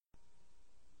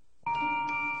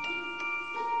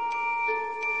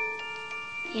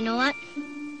You know what?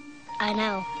 I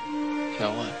know.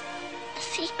 Know what? A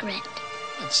secret.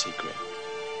 What secret?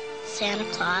 Santa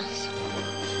Claus.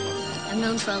 I've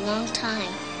known for a long time.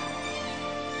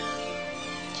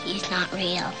 He's not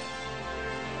real.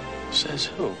 Says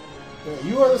who?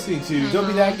 You are listening to Don't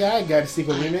Be That Guy, Guide to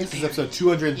Sequel Remix. This is episode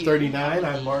 239.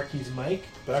 I'm Mark, he's Mike.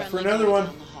 Back for another one.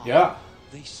 Yeah.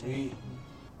 We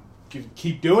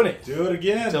keep doing it. Do it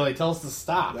again. Until they tell us to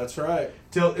stop. That's right.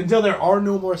 Until there are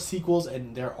no more sequels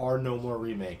and there are no more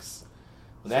remakes.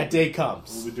 When that day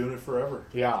comes. We'll be doing it forever.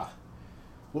 Yeah.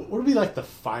 What would be like the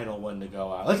final one to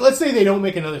go out? Like, let's say they don't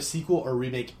make another sequel or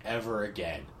remake ever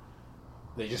again.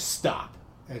 They just stop.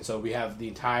 And so we have the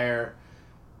entire...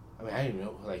 I don't even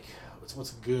know, like...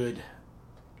 What's a good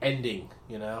ending,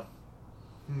 you know?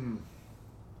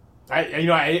 I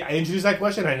introduced that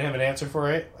question. I didn't have an answer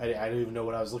for it. I didn't even know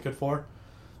what I was looking for.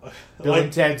 Bill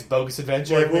and Ted's Bogus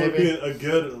Adventure. Like, what would be a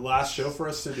good last show for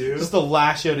us to do? Just the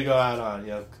last show to go out on,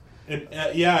 you know. And,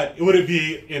 would it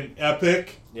be an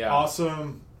epic, Yeah.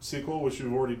 awesome sequel, which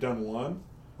we've already done one?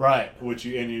 Right.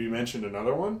 You mentioned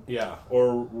another one? Yeah.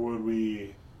 Or would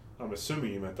we... I'm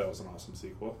assuming you meant that was an awesome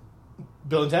sequel.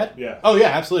 Bill and Ted? Yeah. Oh, yeah,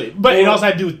 absolutely. But it also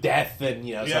had to do with death and,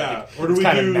 you know, Yeah. So Or do we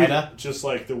kind do of meta. just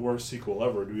like the worst sequel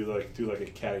ever? Do we do like a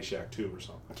Caddyshack 2 or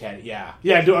something? Yeah.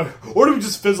 Yeah, or do we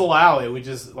just fizzle out and we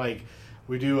just, like...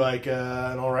 We do, like,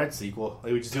 an alright sequel.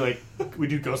 Like, we just do, like... We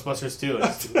do Ghostbusters 2.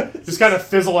 And just kind of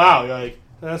fizzle out. You're like,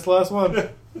 that's the last one.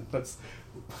 That's...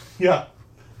 Yeah.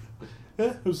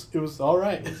 Yeah, it was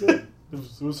alright. It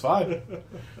was fine.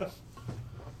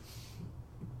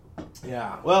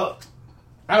 Yeah, well...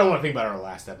 I don't want to think about our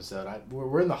last episode.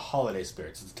 We're in the holiday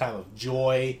spirits. It's a time of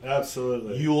joy.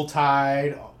 Absolutely.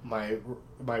 Yuletide. My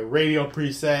radio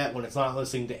preset, when it's not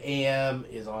listening to AM,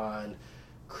 is on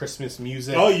Christmas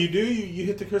music. Oh, you do? You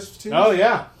hit the Christmas tunes? Oh,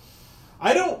 yeah.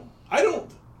 I don't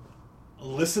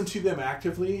listen to them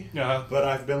actively, but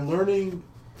I've been learning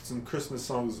some Christmas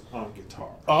songs on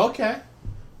guitar. Oh, okay.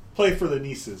 Play for the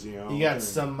nieces, you know. You got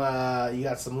some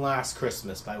Last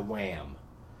Christmas by Wham.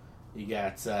 You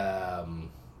got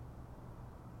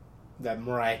that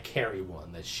Mariah Carey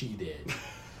one that she did.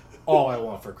 All I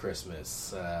Want for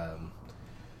Christmas.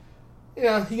 You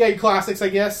got your classics, I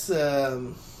guess.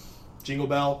 Jingle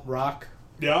Bell Rock.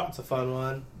 Yeah. It's a fun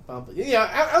one.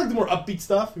 Yeah, I like the more upbeat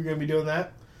stuff. You're going to be doing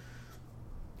that.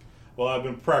 Well, I've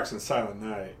been practicing Silent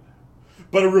Night.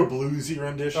 But a real bluesy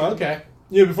rendition. Oh, okay.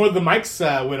 Yeah, before the mics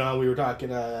went on, we were talking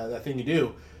that thing you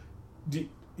do.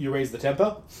 You raise the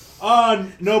tempo?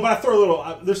 No, but I throw a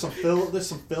little. There's some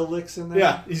fill licks in there.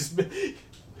 Yeah,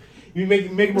 you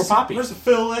make it more poppy. There's some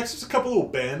fill licks. There's a couple little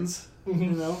bends. Mm-hmm. You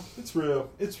know, it's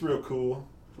real cool.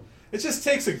 It just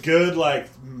takes a good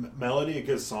melody, a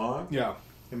good song. Yeah,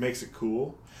 it makes it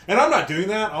cool. And I'm not doing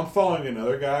that. I'm following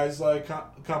another guy's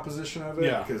composition of it.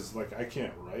 Yeah, because I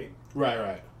can't write.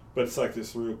 Right. But it's like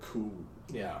this real cool.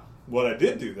 Yeah. What I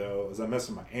did do, though, is I messed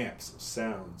with my amps. So it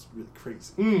sounds really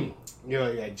crazy. You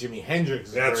know, yeah, Jimi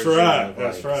Hendrix. That's version right. Of,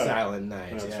 That's right. Silent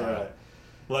Night. That's yeah. right.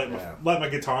 Light my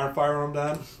guitar on fire when I'm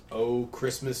done. Oh,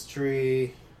 Christmas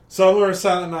Tree. So I'm learning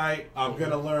Silent Night. I'm going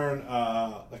to learn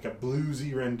like a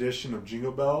bluesy rendition of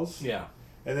Jingle Bells. Yeah.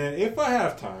 And then if I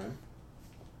have time,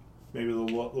 maybe a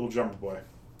little Drummer Boy.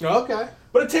 Okay.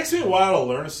 But it takes me a while to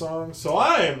learn a song, so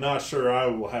I am not sure I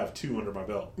will have two under my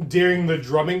belt. During the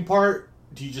drumming part,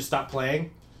 do you just stop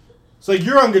playing? So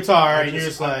you're on guitar and you're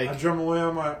just like... I drum away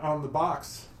on the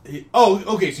box. Oh,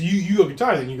 okay, so you go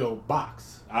guitar, then you go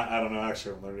box. I don't know,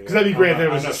 actually I'm learning. Because that'd be great if there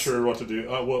was I'm not sure what to do,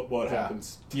 what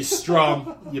happens. You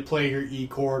strum, you play your E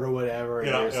chord or whatever,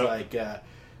 and there's like...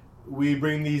 we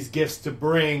bring these gifts to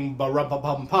bring,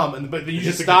 ba-rum-pum-pum-pum, but then you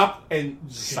just stop and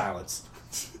just silence.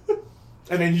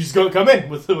 And then you just come in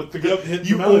with the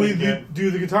you only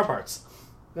do the guitar parts.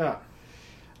 Yeah,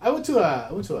 I went to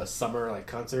a summer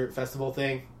concert festival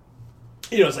thing.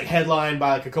 You know, it's headlined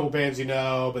by a couple bands you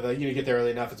know, but you get there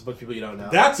early enough. It's a bunch of people you don't know.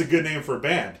 That's a good name for a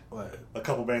band. What? A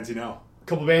couple bands you know. A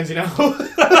couple bands you know.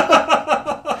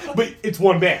 But it's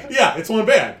one band. Yeah, it's one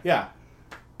band. Yeah.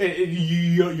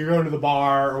 You're going to the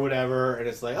bar or whatever, and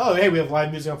it's like, oh, hey, we have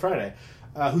live music on Friday.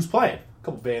 Who's playing? A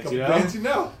couple bands you know. Bands you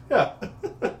know. Yeah.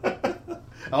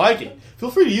 I like it.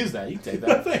 Feel free to use that. You can take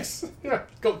that. Thanks. Yeah,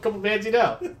 couple bands you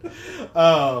know.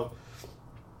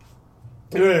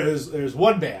 There's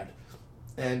one band,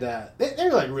 and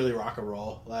they're really rock and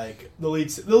roll. The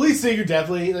lead singer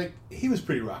definitely he was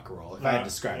pretty rock and roll. If I had to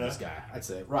describe this guy, I'd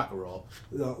say rock and roll.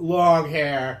 Long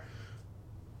hair,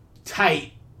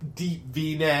 tight, deep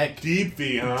V-neck, deep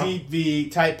V, huh? Deep V,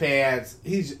 tight pants.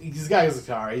 He's got his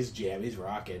guitar. He's jamming. He's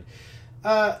rocking.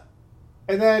 And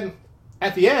then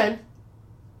at the end,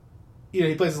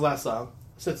 he plays his last song.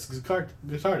 sets his guitar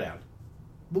down.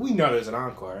 But we know there's an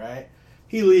encore, right?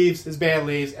 He leaves, his band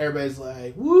leaves, everybody's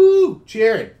like, woo,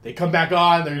 cheering. They come back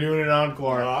on, they're doing an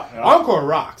encore. Encore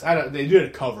rocks. They did a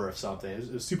cover of something.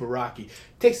 It was super rocky.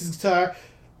 Takes his guitar,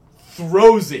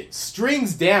 throws it,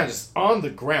 strings down, just on the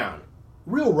ground.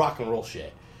 Real rock and roll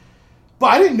shit. But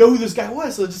I didn't know who this guy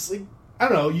was, so just like, I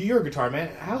don't know, you're a guitar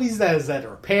man. How easy is that to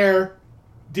repair?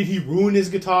 Did he ruin his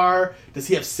guitar? Does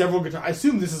he have several guitars? I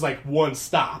assume this is like one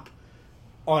stop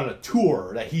on a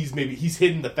tour that he's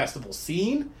hitting the festival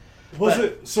scene. Was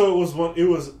it? So it was one. It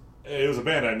was a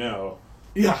band I know.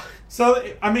 Yeah. So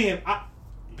I mean,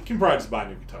 you can probably just buy a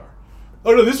new guitar.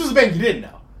 Oh no, this was a band you didn't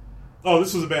know. Oh,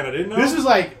 this was a band I didn't know. This was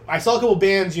like I saw a couple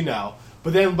bands you know,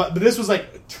 but this was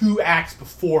like 2 acts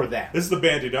before that. This is the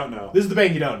band you don't know. This is the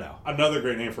band you don't know. Another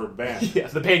great name for a band. Yeah,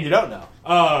 the band you don't know.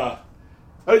 Oh,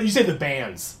 you said the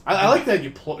bands. I like that you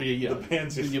the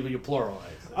bands you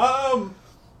pluralize.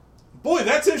 Boy,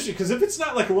 that's interesting because if it's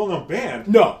not like a well-known band,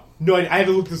 no, I had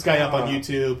to look this guy up on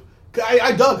YouTube.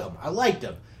 I dug him. I liked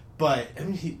him, but I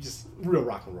mean, he just real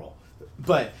rock and roll.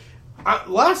 But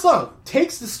last song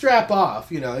takes the strap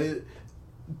off. It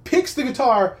picks the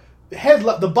guitar.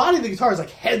 The body of the guitar is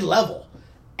like head level,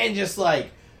 and just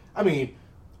like, I mean,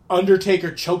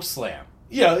 Undertaker choke slam.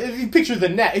 If you picture the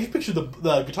neck, if you picture the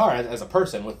guitar as a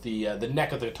person with the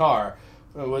neck of the guitar,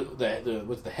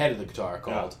 what's the head of the guitar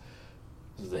called? Yeah.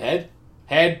 Is it the head?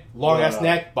 Head, long ass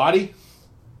neck, body.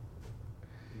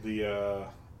 I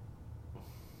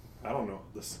don't know.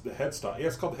 The headstock. Yeah,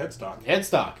 it's called the headstock.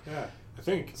 Headstock. Yeah, I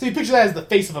think. So you picture that as the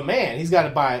face of a man. He's got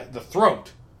it by the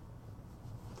throat,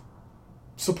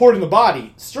 supporting the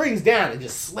body, strings down, and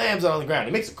just slams it on the ground.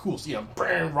 He makes a cool,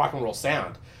 rock and roll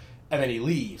sound, and then he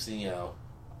leaves. And,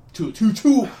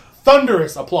 to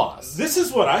thunderous applause. This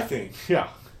is what I think. Yeah,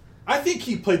 I think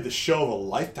he played the show of a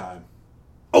lifetime.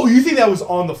 Oh, you think that was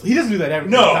on the... He doesn't do that every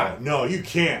time. No, you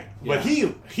can't. Yeah. But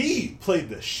he played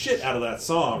the shit out of that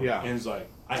song. Yeah. And he's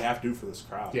like, I have to for this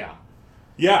crowd. Yeah.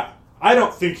 Yeah. I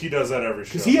don't think he does that every show.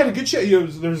 Because he had a good show.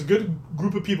 There was a good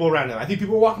group of people around him. I think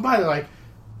people were walking by, they're like,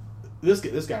 this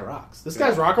guy rocks. This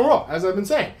guy's rock and roll, as I've been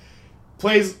saying.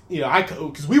 Plays,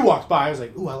 because we walked by, I was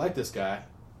like, ooh, I like this guy.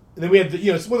 And then we had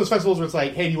it's one of those festivals where it's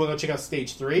like, hey, do you want to go check out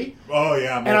Stage 3? Oh,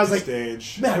 yeah. And I was like,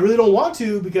 man, I really don't want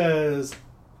to because...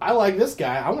 I like this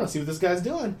guy. I want to see what this guy's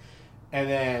doing. And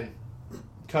then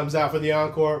comes out for the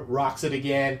encore, rocks it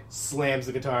again, slams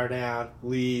the guitar down,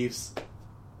 leaves.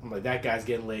 I'm like, that guy's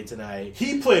getting laid tonight.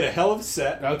 He played a hell of a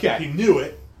set. Okay. He knew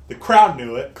it. The crowd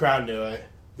knew it.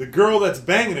 The girl that's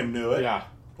banging him knew it. Yeah.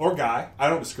 Or guy. I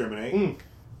don't discriminate.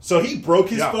 So he broke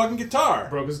his fucking guitar.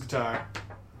 Broke his guitar.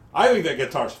 I think that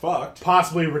guitar's fucked.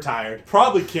 Possibly retired.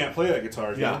 Probably can't play that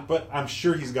guitar again, but I'm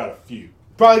sure he's got a few.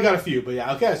 Probably got a few, but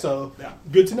yeah, okay, so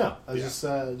good to know. I was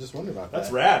just wondering about that.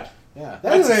 That's rad. Yeah,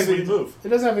 that's a sweet move. It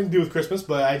doesn't have anything to do with Christmas,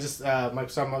 but I just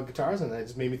saw my guitars and it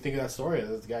just made me think of that story.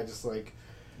 The guy just like,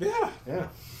 yeah.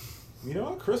 You know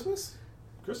what? Christmas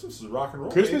is rock and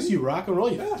roll. Christmas, baby. You rock and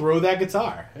roll. You throw that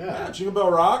guitar. Yeah. Jingle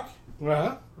Bell Rock.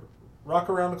 Uh-huh. Rock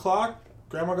Around the Clock.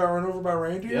 Grandma Got Run Over by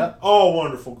Reindeer. Yeah. All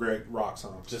wonderful, great rock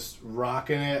songs. Just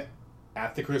rocking it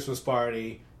at the Christmas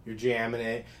party. You're jamming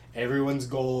it. Everyone's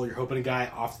goal. You're hoping a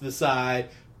guy off to the side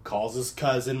calls his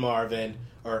cousin Marvin,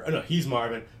 he's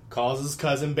Marvin, calls his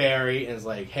cousin Barry, and is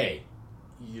like, hey,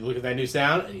 you look at that new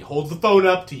sound, and he holds the phone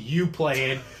up to you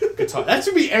playing guitar. That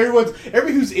should be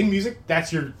everybody who's in music,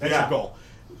 that's your goal.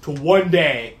 To one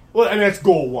day, that's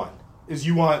goal one, is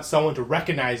you want someone to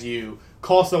recognize you,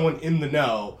 call someone in the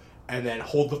know, and then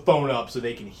hold the phone up so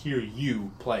they can hear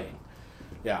you playing.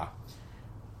 Yeah.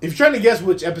 If you're trying to guess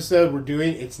which episode we're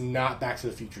doing, it's not Back to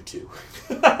the Future 2.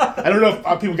 I don't know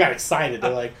if people got excited.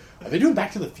 They're like, are they doing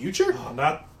Back to the Future?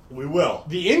 We will.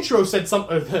 The intro said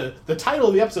something, the title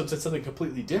of the episode said something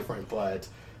completely different, but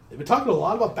they've been talking a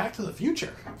lot about Back to the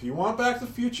Future. If you want Back to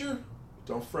the Future,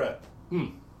 don't fret.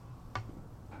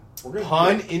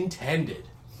 Pun intended.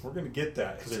 We're going to get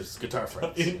that. Because there's guitar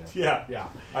friends. Yeah.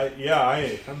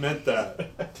 I meant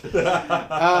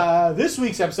that. This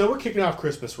week's episode, we're kicking off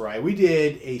Christmas right. We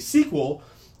did a sequel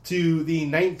to the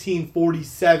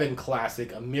 1947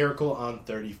 classic, A Miracle on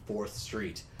 34th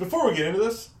Street. Before we get into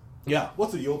this,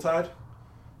 what's a Yuletide?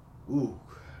 Ooh.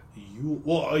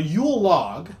 A Yule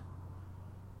log.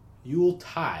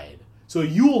 Yuletide. So a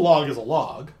Yule log is a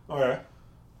log. Okay.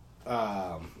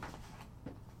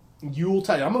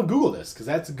 Yuletide. I'm going to Google this because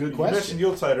that's a good question. You mentioned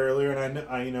Yuletide earlier, and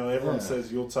I everyone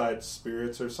says Yuletide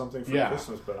spirits or something for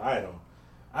Christmas, but I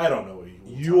don't know what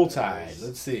Yuletide is.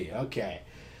 Let's see. Okay.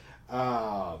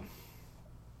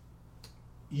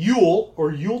 Yule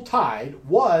or Yuletide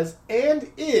was and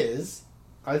is,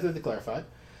 I think they clarified,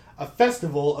 a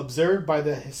festival observed by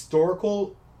the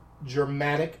historical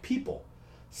Germanic people.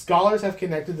 Scholars have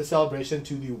connected the celebration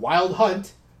to the Wild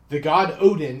Hunt, the god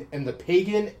Odin, and the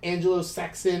pagan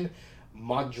Anglo-Saxon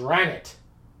Modranit. So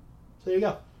there you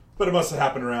go. But it must have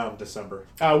happened around December.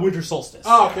 Winter solstice.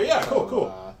 Oh, okay, yeah,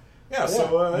 cool.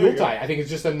 So Yuletide. I think it's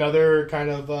just another kind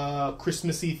of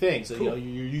Christmassy thing. So cool.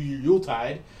 your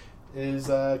Yuletide is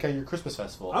kind of your Christmas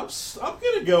festival. I'm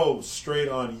gonna go straight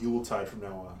on Yuletide from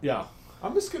now on. Yeah.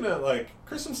 I'm just gonna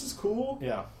Christmas is cool.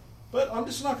 Yeah. But I'm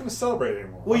just not gonna celebrate it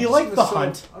anymore. Well, you like the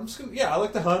hunt. I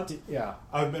like the hunt. Yeah.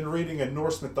 I've been reading a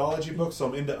Norse mythology book, so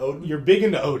I'm into Odin. You're big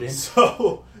into Odin.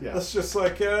 So that's just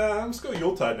I'm just going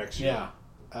Yuletide next year.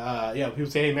 Yeah.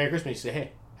 People say, hey, Merry Christmas. You say,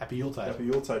 hey, Happy Yuletide. Happy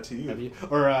Yuletide to you.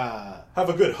 Have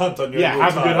a good hunt on your Yuletide.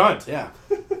 Have a good hunt. Yeah.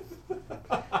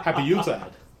 Happy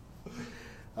Yuletide.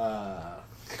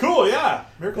 Cool, yeah.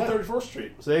 Miracle on 34th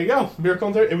Street. So there you go. Miracle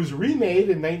on 34th. It was remade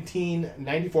in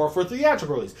 1994 for a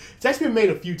theatrical release. It's actually been made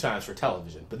a few times for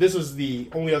television, but this was the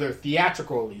only other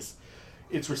theatrical release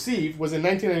it's received. Was in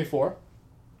 1994.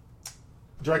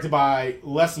 Directed by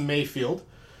Les Mayfield,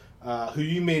 who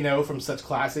you may know from such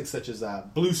classics such as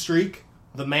Blue Streak,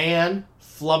 The Man,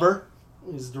 Flubber.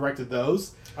 He's directed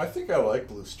those. I think I like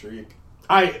Blue Streak.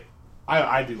 I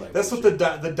do like. That's Blue with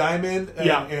the Diamond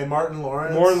and Martin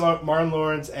Lawrence. Martin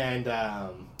Lawrence and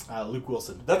Luke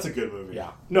Wilson. That's a good movie.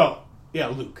 Yeah. No. Yeah,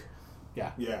 Luke.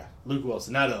 Yeah. Yeah. Luke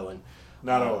Wilson, not Owen.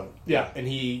 Owen. Yeah, and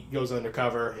he goes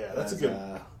undercover. Yeah, that's a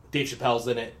good. Dave Chappelle's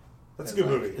in it. That's a good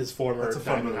movie. His former that's a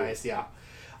fun Diamond movie. Heist. Yeah.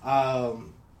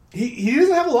 He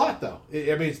doesn't have a lot though.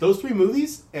 I mean, it's those three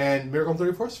movies and Miracle on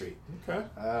 34th Street. Okay.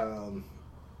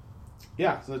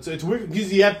 Yeah, so it's weird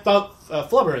because you have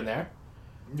Flubber in there.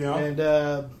 Yeah. And,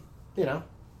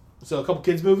 so a couple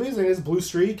kids' movies, and it's Blue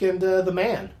Streak and The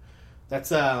Man. That's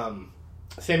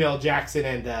Samuel L. Jackson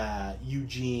and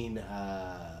Eugene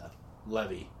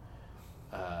Levy.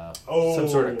 Some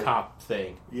sort of cop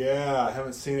thing. Yeah, I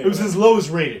haven't seen it. It was his lowest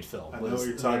rated film. I know what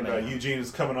you're talking about. Eugene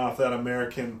is coming off that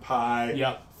American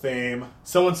Pie fame.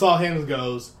 Someone saw him and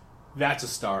goes, that's a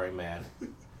starring man.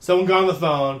 Someone got on the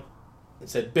phone and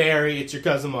said, Barry, it's your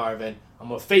cousin Marvin. I'm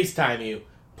going to FaceTime you.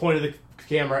 Pointed the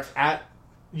camera at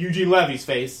Eugene Levy's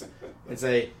face and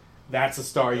say, that's a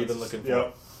star you've been looking for.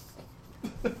 Yep.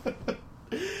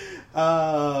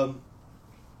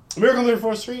 Miracle on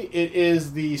 34th Street, it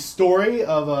is the story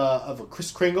of a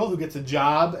Kris Kringle who gets a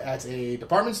job at a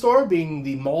department store, being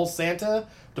the mall Santa,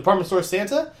 department store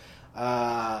Santa,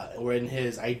 when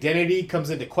his identity comes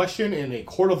into question in a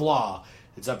court of law.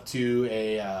 It's up to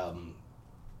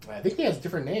I think he has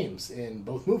different names in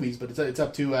both movies, but it's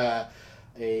up to a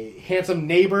handsome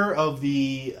neighbor of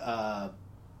the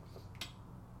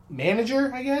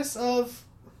manager, I guess, of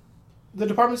the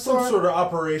department store. Some sort of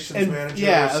operations manager.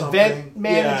 Yeah, or something. Event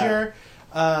manager.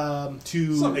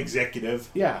 To some executive.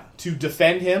 Yeah, to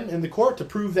defend him in the court to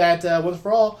prove that once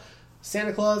for all,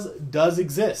 Santa Claus does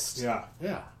exist. Yeah.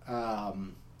 Yeah.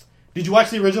 Did you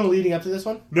watch the original leading up to this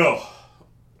one? No.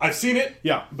 I've seen it,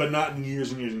 yeah, but not in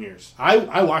years and years and years.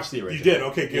 I watched the original. You did?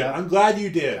 Okay, good. Yeah. I'm glad you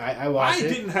did. I watched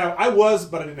it. I was,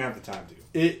 but I didn't have the time to.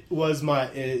 It was my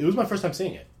first time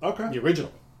seeing it. Okay. The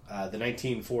original. The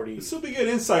 1940s. This will be good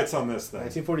insights on this thing.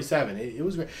 1947. It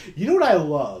was great. You know what I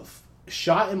love?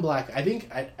 Shot in black. I think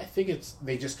it's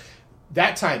they just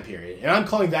that time period, and I'm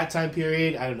calling that time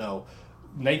period. I don't know,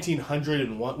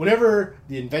 1901. Whenever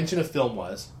the invention of film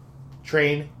was,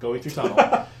 train going through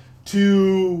tunnel,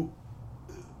 to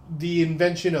the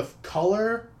invention of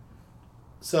color.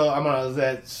 So I'm on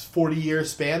that 40-year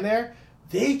span there.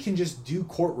 They can just do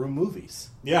courtroom movies.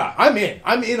 Yeah, I'm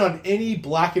in on any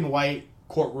black and white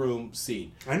courtroom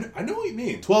scene. I know what you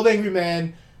mean. 12 Angry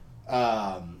Men,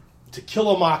 To Kill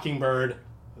a Mockingbird,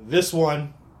 this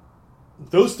one,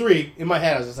 those three in my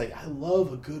head. I was just like, I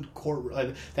love a good courtroom,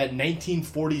 like that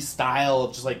 1940s style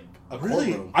of just like a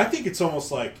courtroom. I think it's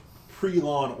almost like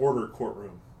pre-Law and Order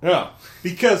courtroom. Yeah,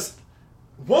 because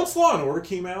once Law and Order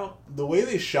came out, the way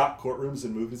they shot courtrooms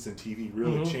and movies and TV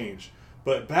really changed.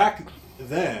 But back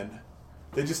then,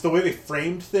 the way they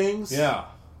framed things, yeah,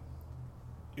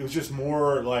 it was just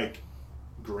more like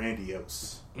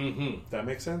grandiose. Mm-hmm. That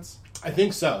makes sense? I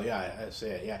think so. Yeah, I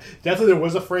say it. Yeah, definitely. There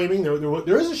was a framing.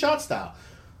 There is a shot style.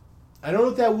 I don't know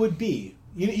what that would be.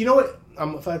 You know what?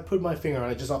 If I put my finger on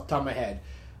it, just off the top of my head,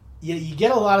 you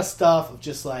get a lot of stuff of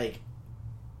just like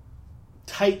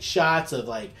tight shots of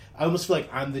like. I almost feel like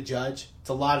I'm the judge. It's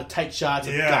a lot of tight shots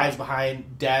of guys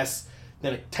behind desks,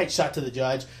 then a tight shot to the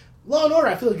judge. Law and Order,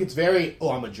 I feel like it's very.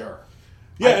 Oh, I'm a juror.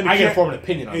 Yeah, I can form an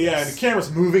opinion on this. Yeah, and the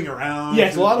camera's moving around. Yeah,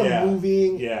 it's a lot of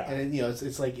moving. Yeah, and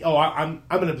it's like, oh, I'm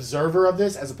an observer of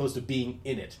this as opposed to being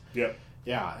in it. Yep.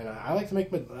 Yeah, and I like to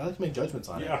make judgments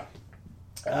on it. Yeah.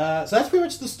 So that's pretty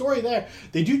much the story there.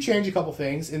 They do change a couple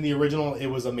things. In the original, it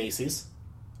was a Macy's.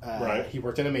 Right. He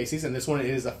worked in a Macy's, and this one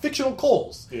is a fictional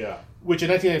Kohl's. Yeah. Which in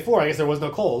 1994, I guess there was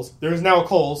no Kohl's. There is now a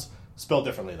Kohl's, spelled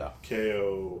differently though.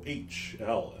 Kohl.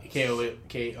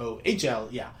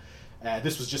 Kohl, yeah.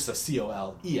 This was just a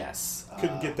Coles.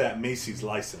 Couldn't get that Macy's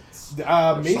license.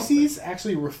 Macy's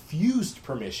actually refused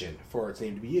permission for its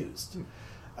name to be used.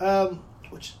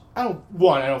 Which I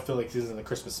don't feel like this is in the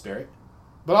Christmas spirit.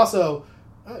 But also,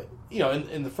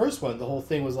 in the first one, the whole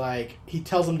thing was like, he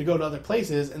tells them to go to other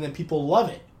places, and then people love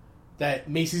it. That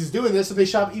Macy's is doing this, so they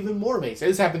shop even more Macy's.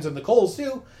 This happens in the Kohl's,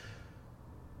 too.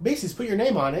 Macy's, put your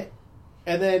name on it,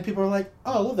 and then people are like,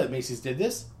 oh, I love that Macy's did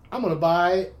this. I'm going to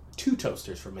buy 2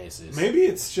 toasters from Macy's. Maybe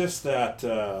it's just that,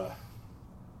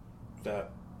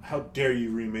 how dare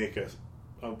you remake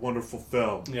a wonderful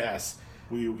film. Yes.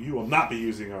 You will not be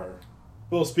using our...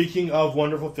 Well, speaking of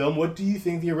wonderful film, what do you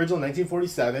think the original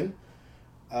 1947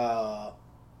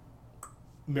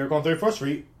 Miracle on 34th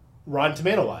Street, Rotten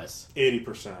Tomato-wise?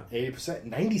 80%. 80%?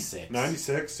 96.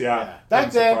 96? Yeah.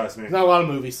 Back then, surprise me. not a lot of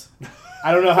movies.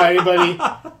 I don't know how anybody...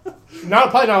 probably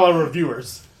not a lot of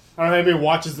reviewers. I don't know how anybody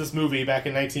watches this movie back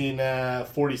in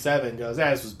 1947 and goes,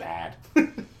 this was bad.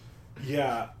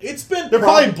 Yeah. It's been... They're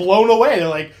probably blown away. They're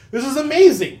like, this is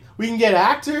amazing. We can get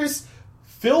actors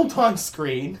filmed on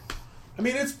screen. I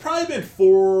mean, it's probably been 4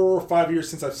 or 5 years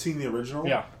since I've seen the original.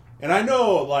 Yeah. And I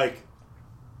know,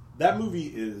 that movie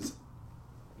is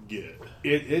good.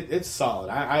 It's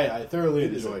solid. I thoroughly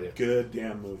enjoyed it. Good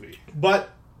damn movie. But,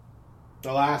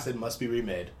 alas, it must be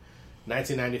remade.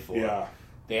 1994. Yeah.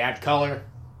 They add color.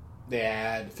 They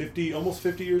add... almost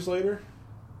 50 years later?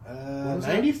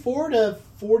 94 to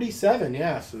 47,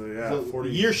 yeah. So, yeah, so 40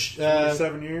 years.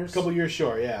 47 years? A couple years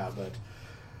short, yeah. But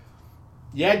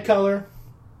you add color.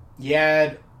 You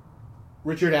add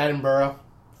Richard Attenborough,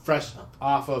 fresh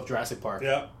off of Jurassic Park.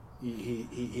 Yeah. He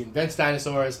invents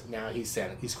dinosaurs. Now he's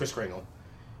Kris Kringle.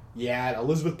 You add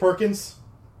Elizabeth Perkins.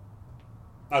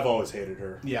 I've always hated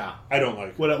her. Yeah. I don't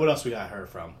like her. What else we got her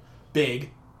from?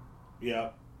 Big. Yeah.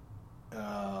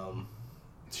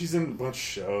 She's in a bunch of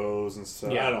shows and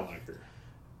stuff. Yeah. I don't like her.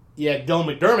 Yeah,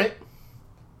 Dylan McDermott.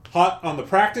 Hot on The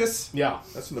Practice. Yeah.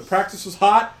 That's when The Practice was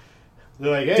hot.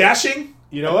 They're like, hey, Dashing.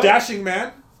 You know what? Dashing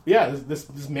man. Yeah,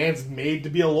 this man's made to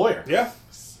be a lawyer. Yeah.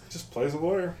 Just plays a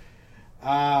lawyer.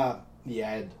 You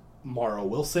had Mara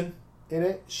Wilson in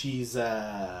it. She's,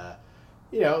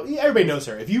 everybody knows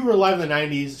her. If you were alive in the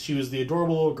 90s, she was the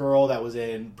adorable little girl that was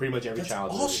in pretty much every That's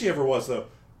child's all movie. she ever was, though.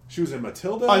 She was in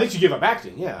Matilda. Oh, I think she gave up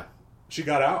acting, yeah. She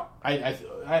got out.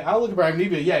 I'll look at her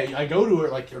IMDb. Yeah, I go to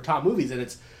her, her top movies, and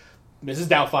it's Mrs.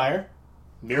 Doubtfire,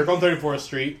 Miracle on 34th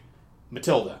Street,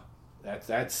 Matilda.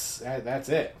 That's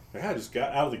it. Yeah, just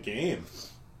got out of the game.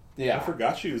 Yeah. I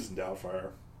forgot she was in Doubtfire.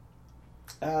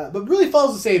 But really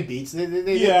follows the same beats.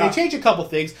 They change a couple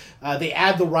things. They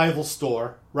add the rival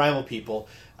people.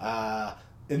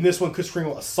 In this one, Kris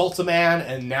Kringle assaults a man,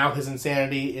 and now his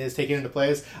insanity is taken into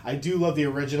place. I do love the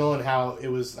original and how it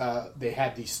was. They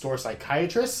had the store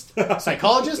psychologist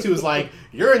who was like,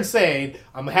 "You're insane.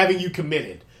 I'm having you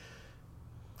committed."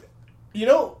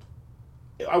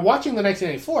 Watching the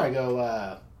 1994, I go,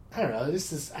 I don't know.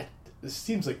 This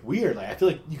seems like weird. I feel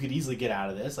like you could easily get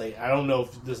out of this. I don't know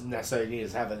if this necessarily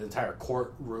needs to have an entire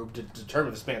courtroom to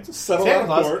determine this man's settle Santa on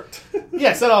Claus. court.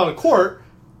 Yeah, settle on a court.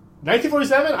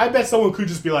 1947, I bet someone could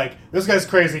just be like, this guy's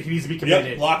crazy, he needs to be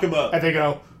committed. Yep, lock him up. And they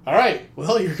go, all right,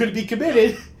 well, you're going to be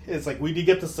committed. It's like, we need to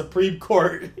get the Supreme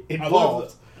Court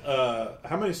involved. I love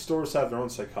how many stores have their own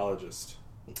psychologist?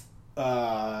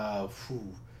 Walmart.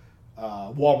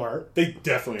 They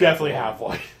definitely have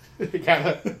one. They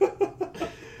gotta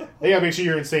make sure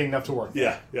you're insane enough to work.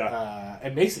 Yeah.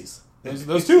 And Macy's.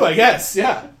 Those two, I guess.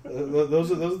 Yeah.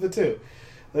 Those are the two.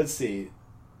 Let's see.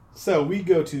 So we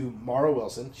go to Mara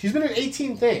Wilson. She's been in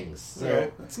 18 things.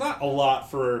 So It's not a lot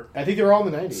for... I think they were all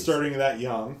in the 90s. Starting that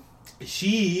young.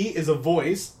 She is a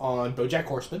voice on BoJack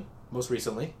Horseman, most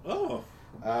recently. Oh.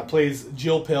 Plays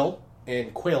Jill Pill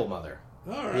and Quail Mother.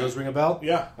 All right. Do those ring a bell?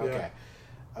 Yeah. Okay.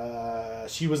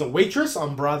 She was a waitress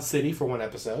on Broad City for one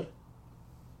episode.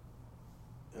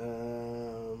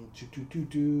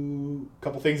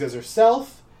 Couple things as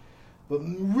herself. But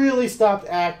really stopped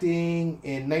acting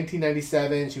in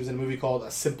 1997. She was in a movie called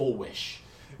A Simple Wish.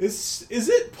 Is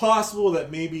it possible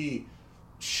that maybe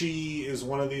she is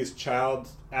one of these child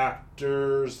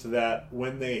actors that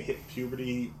when they hit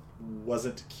puberty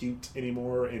wasn't cute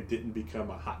anymore and didn't become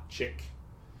a hot chick?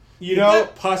 Could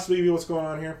that possibly be what's going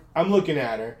on here? I'm looking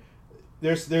at her.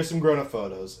 There's some grown-up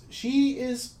photos.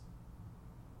 She's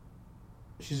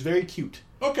very cute.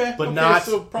 Okay, but okay, not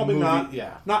so probably movie, not.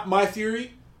 Yeah, Not my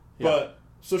theory, but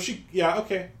so she. Yeah,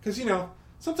 okay, because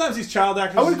sometimes these child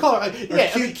actors. I would call her are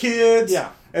cute kids. Yeah,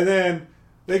 and then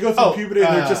they go through puberty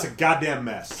and they're just a goddamn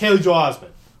mess. Haley Joel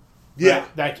Osment. Yeah,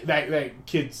 right? that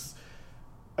kid's.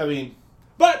 I mean,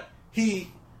 but he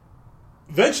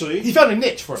found a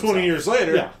niche for himself. 20 years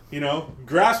later,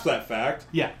 grasped that fact.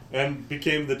 Yeah. And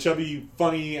became the chubby,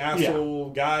 funny,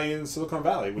 asshole guy in Silicon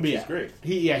Valley, which is great.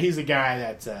 He's a guy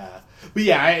that. But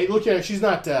yeah, I look at her. She's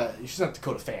not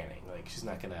Dakota Fanning. Like she's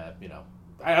not gonna.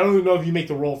 I don't even know if you make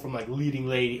the role from like leading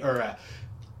lady or a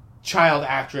child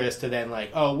actress to then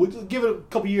like we'll give it a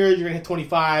couple years. You're gonna hit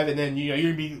 25, and then you're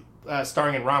gonna be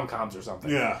starring in rom-coms or something.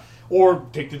 Yeah. Or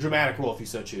take the dramatic role if you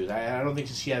so choose. I don't think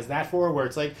she has that for her. Where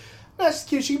it's like. That's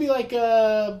cute. She'd be like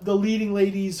the leading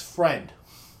lady's friend.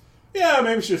 Yeah,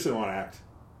 maybe she just didn't want to act.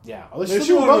 Yeah, maybe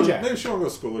she want to go to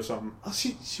school or something. Oh,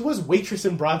 she was waitress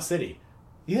in Broad City.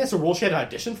 You think that's a role she had to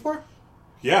audition for?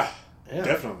 Yeah,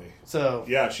 definitely. So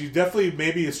yeah, she definitely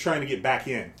maybe is trying to get back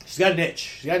in. She's got a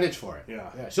niche. She's got a niche for it.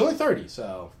 Yeah. She's only 30,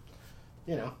 so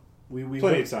we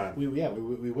plenty of time.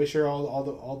 We wish her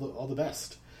all the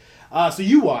best. So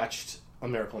you watched A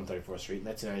Miracle on 34th Street,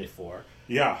 1994.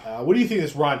 Yeah. What do you think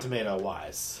this Rotten Tomato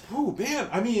wise? Oh man,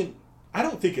 I mean, I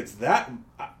don't think it's that.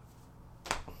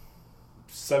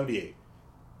 78.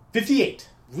 58.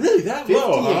 Really, that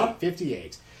low? Huh?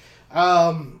 58.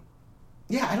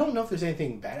 Yeah, I don't know if there's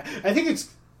anything bad. I think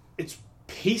it's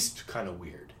paced kind of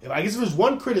weird. I guess if there's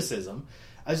one criticism,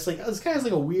 I was just like, this kind of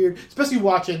like a weird, especially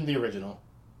watching the original,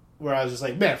 where I was just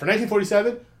like, man, for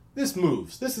 1947, this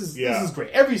moves. This is great.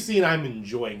 Every scene, I'm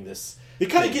enjoying this. They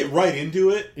kind of get right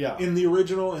into it in the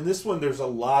original. In this one, there's a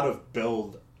lot of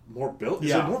more build.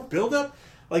 Is there more build up?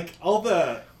 Like all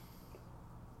the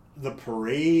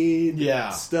parade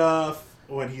stuff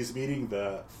when he's meeting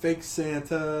the fake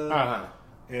Santa.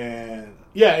 And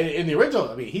in the original,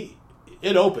 I mean,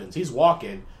 it opens. He's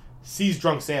walking, sees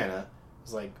drunk Santa.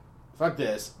 He's like, "Fuck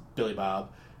this, Billy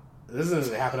Bob. This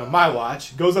doesn't happen on my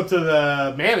watch." Goes up to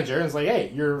the manager and is like,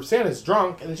 "Hey, your Santa's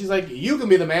drunk." And then she's like, "You can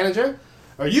be the manager,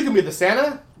 or you can be the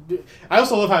Santa." I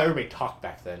also love how everybody talked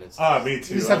back then. Me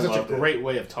too. He just has such a great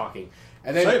way of talking.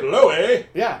 And then St. Louis.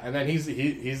 Yeah, and then he's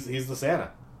the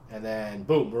Santa. And then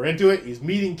boom, we're into it. He's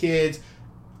meeting kids.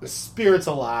 The spirit's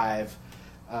alive.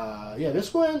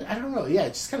 This one, I don't know. Yeah,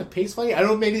 it's just kind of paced funny. I don't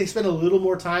know, maybe they spend a little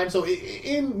more time. So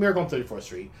in Miracle on 34th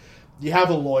Street, you have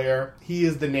a lawyer. He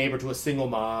is the neighbor to a single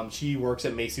mom. She works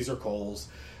at Macy's or Kohl's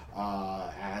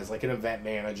as like an event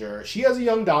manager. She has a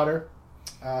young daughter,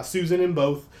 Susan, in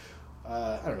both.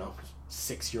 I don't know,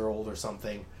 6-year-old or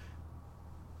something.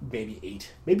 Maybe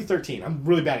 8, maybe 13. I'm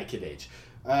really bad at kid age.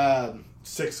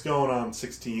 6 going on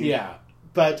 16. Yeah,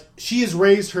 but she has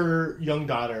raised her young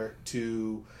daughter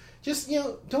to just,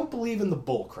 don't believe in the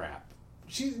bull crap.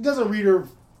 She doesn't read her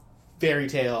fairy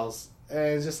tales. And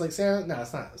it's just like, Santa, no,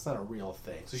 it's not a real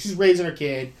thing. So she's raising her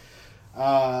kid.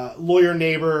 Lawyer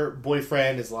neighbor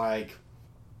boyfriend is like,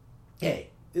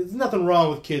 hey, there's nothing wrong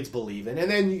with kids believing. And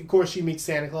then, of course, she meets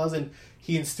Santa Claus, and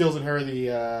he instills in her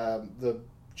the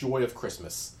joy of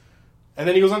Christmas. And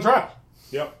then he goes on trial.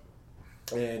 Yep.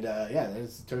 And, then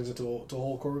it turns into a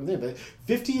whole courtroom thing. But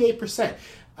 58%.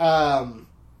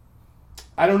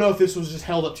 I don't know if this was just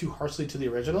held up too harshly to the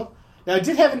original. Now, it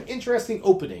did have an interesting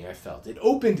opening, I felt. It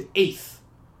opened 8th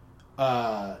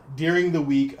during the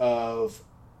week of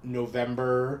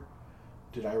November...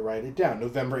 Did I write it down?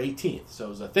 November 18th. So it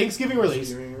was a Thanksgiving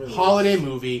release. Holiday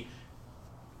movie.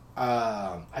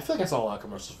 I feel like I saw a lot of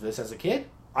commercials for this as a kid.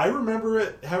 I remember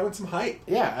it having some hype.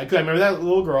 Yeah, I remember that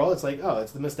little girl. It's like, oh,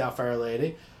 it's the Miss Doubtfire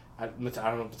lady. I don't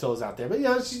know if Patilla's out there. But,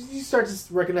 you start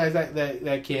to recognize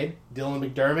that kid,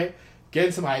 Dylan McDermott,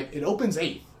 getting some hype. It opens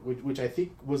 8th, which I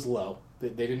think was low.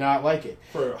 They did not like it.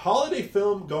 For a holiday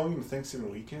film going into Thanksgiving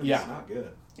weekend, it's not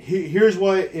good. Here's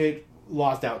what it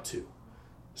lost out to.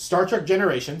 Star Trek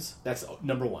Generations, that's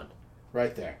number 1,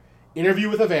 right there. Interview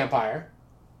with a Vampire,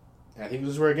 and I think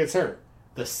this is where it gets hurt.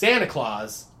 The Santa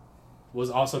Claus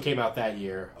also came out that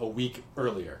year, a week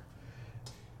earlier.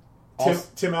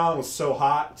 Tim Allen was so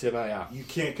hot. Tim Allen, yeah. You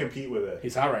can't compete with it.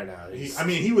 He's hot right now.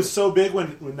 He was so big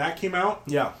when that came out.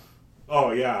 Yeah.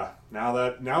 Oh, yeah. Now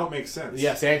it makes sense.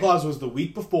 Yeah, Santa Claus was the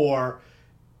week before.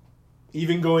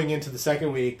 Even going into the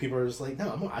second week, people are just like,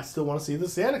 no, I still want to see the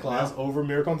Santa Claus over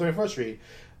Miracle on 34th Street.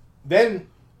 Then,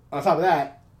 on top of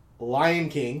that, Lion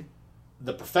King,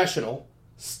 The Professional,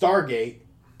 Stargate,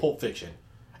 Pulp Fiction.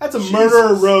 That's a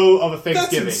murder row of a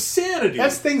Thanksgiving. That's insanity.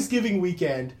 That's Thanksgiving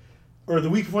weekend, or the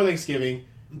week before Thanksgiving.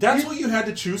 That's what you had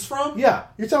to choose from? Yeah.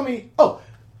 You're telling me, not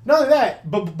only that,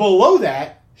 but below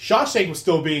that, Shawshank was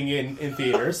still being in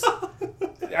theaters.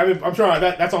 I mean, I'm sure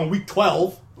that's on week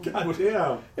 12. God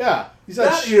damn. Yeah.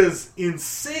 That is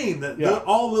insane that Yeah.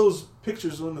 all those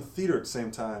pictures were in the theater at the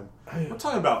same time. We're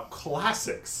talking about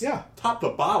classics. Yeah. Top to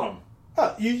bottom.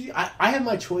 I have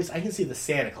my choice. I can see The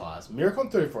Santa Claus, Miracle on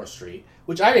 34th Street,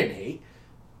 which I didn't hate,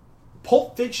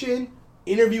 Pulp Fiction,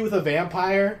 Interview with a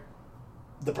Vampire,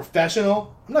 The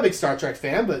Professional. I'm not a big Star Trek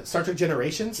fan, but Star Trek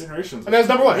Generations. Generations. I mean, that's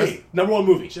number one. Great. That's number one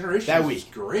movie. Generations that was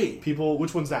week. great. People,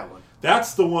 which one's that one?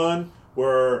 That's the one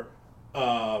where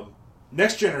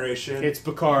Next Generation. It's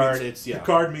Picard.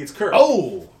 Picard meets Kirk.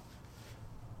 Oh,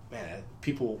 man,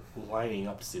 people lining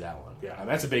up to see that one. Yeah. I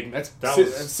mean, that's That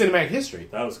was- cinematic history.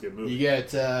 That was a good movie. You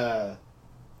get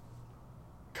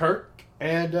Kirk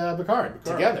and Picard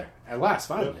together at last,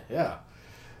 finally. Yep. Yeah.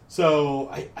 So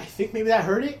I think maybe that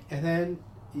hurt it, and then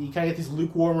you kind of get these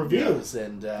lukewarm reviews,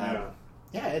 and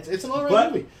it's an alright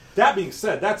But movie. that being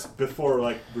said, that's before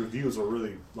like reviews were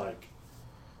really like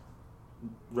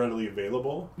readily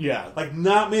available. Yeah. Like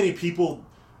not many people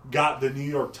got the New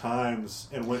York Times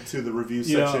and went to the review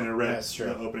section and read that's true.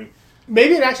 the opening.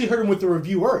 Maybe it actually hurt him with the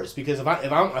reviewers, because if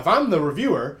I'm the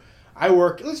reviewer, I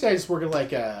work. Let's say I just work at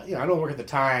I don't work at the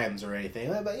Times or anything,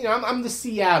 but I'm the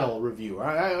Seattle reviewer.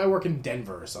 I work in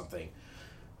Denver or something.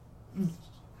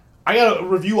 I gotta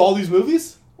review all these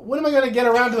movies. When am I gonna get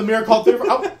around to the Miracle on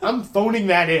 34th? I'm phoning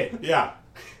that in. Yeah.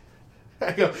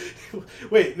 I go,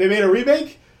 wait, they made a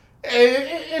remake?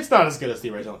 It's not as good as the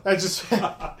original. That's just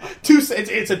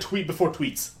it's a tweet before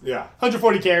tweets. Yeah.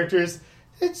 140 characters.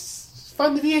 It's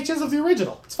find the VHS of the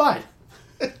original. It's fine.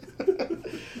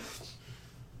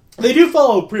 They do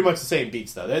follow pretty much the same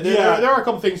beats, though. There are a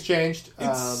couple things changed.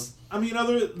 It's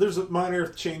there's minor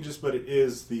changes, but it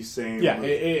is the same. Yeah,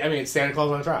 movie. it's Santa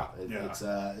Claus on a trial.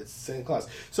 Yeah. It's Santa Claus.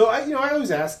 So I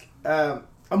always ask, a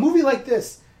movie like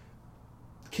this,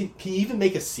 can you even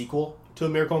make a sequel to A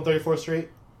Miracle on 34th Street?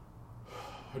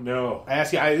 No. I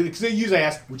ask you, because usually I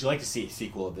ask, would you like to see a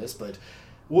sequel of this? But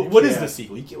what is the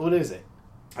sequel? What is it?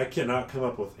 I cannot come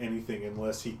up with anything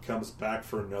unless he comes back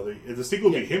for another. The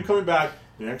sequel will be him coming back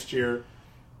next year.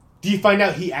 Do you find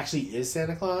out he actually is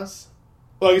Santa Claus?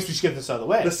 Well, I guess we should get this out of the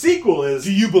way. The sequel is.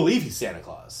 Do you believe he's Santa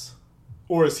Claus?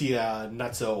 Or is he a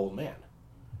nutso old man?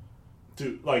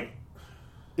 Dude, like.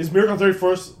 Is Miracle on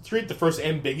 34th Street the first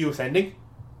ambiguous ending?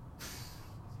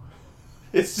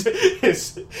 It's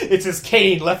his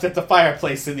cane left at the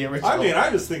fireplace in the original. I mean, I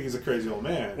just think he's a crazy old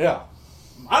man. Yeah.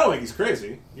 I don't think he's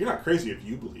crazy. You're not crazy if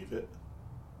you believe it.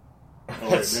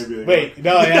 Oh, I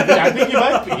think you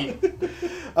might be.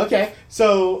 Okay,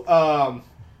 so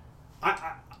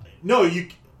no, you.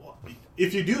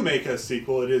 If you do make a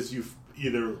sequel, it is you.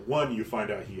 Either one, you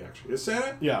find out he actually is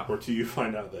Santa, yeah, or two, you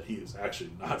find out that he is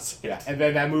actually not Santa. Yeah, and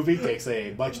then that movie takes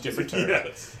a much different turn.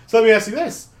 Yes. So let me ask you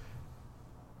this: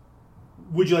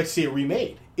 would you like to see it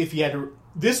remade? If you had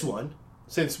this one,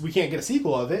 since we can't get a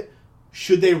sequel of it,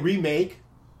 should they remake?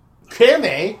 Can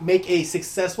they make a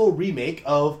successful remake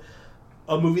of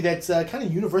a movie that's kind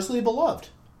of universally beloved,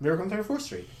 Miracle on 34th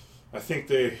Street? I think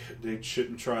they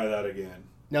shouldn't try that again.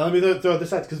 Now let me throw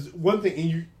this out, because one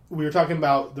thing we were talking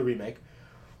about the remake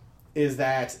is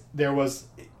that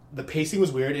the pacing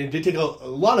was weird, and it did take a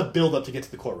lot of build up to get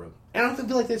to the courtroom. And I don't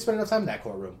feel like they spent enough time in that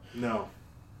courtroom. No.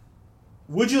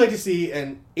 Would you like to see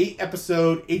an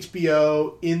 8-episode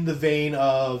HBO in the vein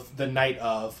of The Night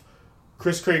of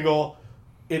Kris Kringle?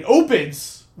 It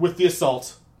opens with the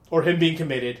assault, or him being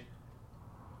committed.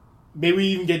 Maybe we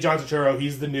even get John Turturro.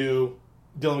 He's the new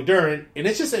Dylan McDermott. And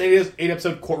it's just an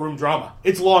 8-episode courtroom drama.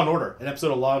 It's Law & Order. An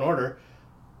episode of Law & Order.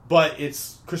 But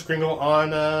it's Kris Kringle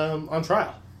on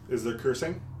trial. Is there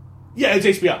cursing? Yeah, it's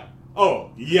HBO.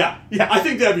 Oh, yeah. Yeah. I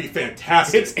think that'd be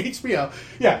fantastic. It's HBO.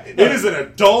 Yeah. It is an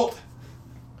adult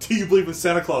Do You Believe in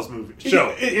Santa Claus movie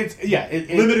show.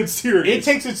 Limited series. It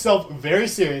takes itself very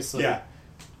seriously. Yeah.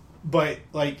 But,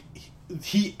 like,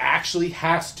 he actually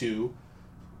has to.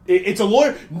 It's a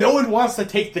lawyer. No one wants to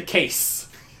take the case.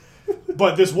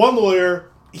 But this one lawyer,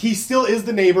 he still is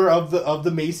the neighbor of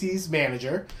the Macy's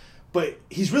manager. But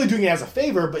he's really doing it as a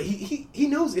favor. But he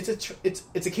knows it's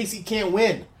a case he can't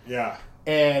win. Yeah.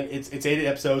 And it's 8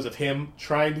 episodes of him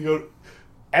trying to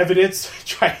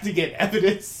trying to get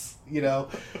evidence. You know.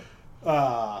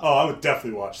 I would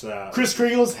definitely watch that. Kris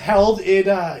Kringle's held in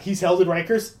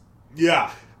Rikers.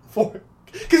 Yeah.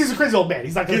 Because he's a crazy old man.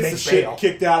 He's not going to Gets make the bail. shit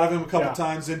kicked out of him a couple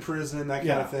times in prison, that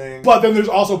kind of thing. But then there's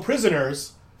also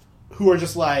prisoners who are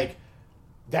just like,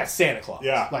 that's Santa Claus.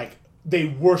 Yeah. Like, they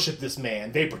worship this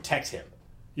man. They protect him.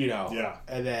 You know? Yeah.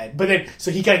 And then,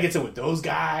 so he kind of gets in with those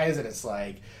guys, and it's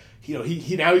like, you know,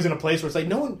 he now he's in a place where it's like,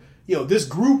 no one, you know, this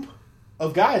group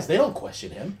of guys. They don't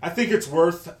question him. I think it's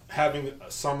worth having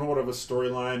somewhat of a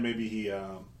storyline. Maybe he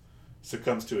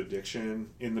succumbs to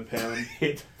addiction in the pen.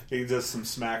 He does some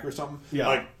smack or something. Yeah.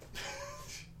 Like,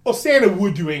 well, Santa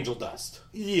would do angel dust.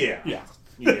 yeah. Yeah.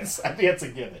 Yeah. I think that's a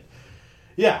given.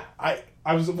 Yeah.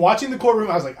 I was watching the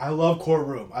courtroom. I was like, I love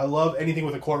courtroom. I love anything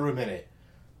with a courtroom in it.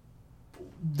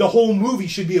 The whole movie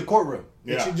should be a courtroom.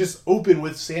 It Yeah. should just open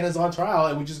with Santa's on trial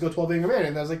and we just go 12 Angry Men.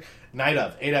 And I was like, night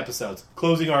of, 8 episodes,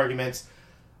 closing arguments.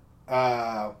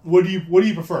 What do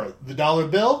you prefer? The dollar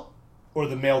bill or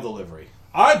the mail delivery?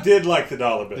 I did like the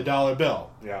dollar bill. The dollar bill.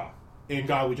 Yeah. In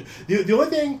God We Trust. The only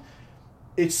thing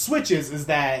it switches is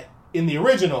that in the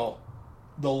original,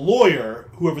 the lawyer,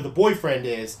 whoever the boyfriend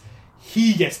is,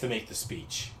 he gets to make the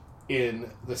speech.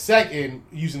 In the second,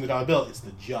 using the dollar bill, it's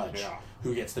the judge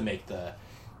who gets to make the.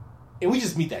 And we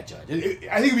just meet that judge.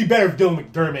 I think it'd be better if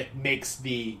Dylan McDermott makes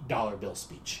the dollar bill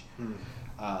speech.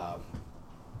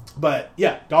 But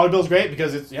yeah, dollar bill's great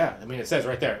because it's it says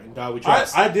right there in God We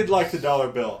Trust. I did like the dollar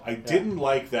bill. I didn't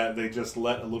like that they just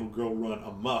let a little girl run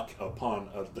amok upon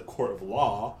the court of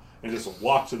law and just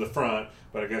walk to the front.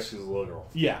 But I guess she's a little girl.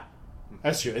 Yeah,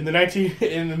 that's true. In the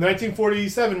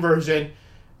 1947 version,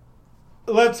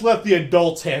 let's let the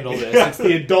adults handle this. It's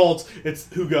the adults.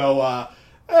 It's who go.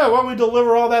 Why don't we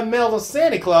deliver all that mail to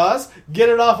Santa Claus? Get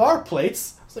it off our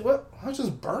plates. I was like, what? Why don't you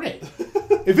just burn it?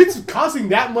 If it's causing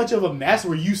that much of a mess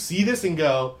where you see this and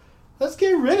go, let's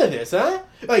get rid of this, huh?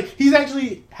 Like, he's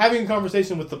actually having a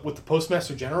conversation with the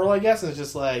Postmaster General, I guess, and it's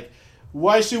just like,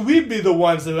 why should we be the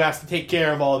ones who has to take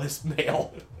care of all this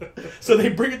mail? So they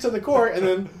bring it to the court, and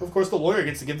then, of course, the lawyer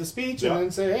gets to give the speech and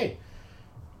then say, hey,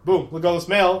 boom, look at all this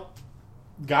mail.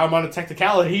 Got him on a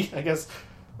technicality. I guess,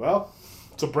 well,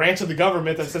 it's a branch of the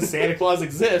government that says Santa Claus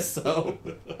exists, so.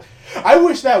 I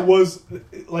wish that was,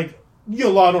 like,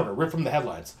 Law and Order, ripped from the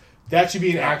headlines. That should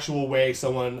be an actual way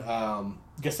someone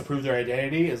gets to prove their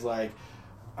identity, is like,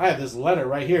 I have this letter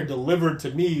right here delivered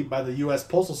to me by the U.S.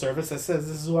 Postal Service that says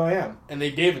this is who I am. And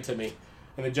they gave it to me.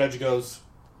 And the judge goes,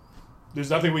 there's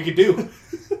nothing we could do.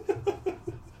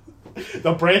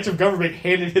 The branch of government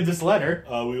handed him this letter.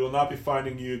 We will not be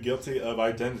finding you guilty of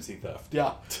identity theft.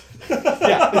 Yeah.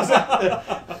 Yeah. Exactly.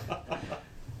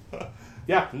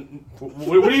 Yeah.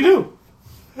 What do you do?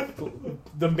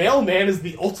 The mailman is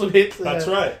the ultimate. That's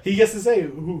right. He gets to say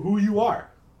who you are.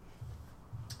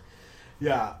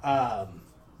 Yeah.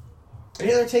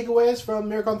 Any other takeaways from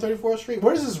Miracle on 34th Street?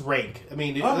 Where does this rank? I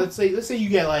mean, let's say you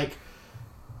get like,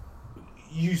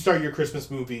 you start your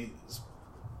Christmas movie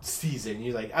season.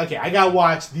 You're like, okay, I gotta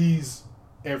watch these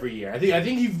every year. I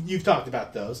think you've talked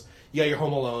about those. You got your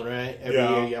Home Alone, right? Every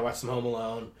year you gotta watch some Home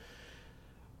Alone.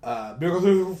 Miracle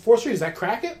on 34th Street, does that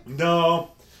crack it?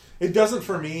 No, it doesn't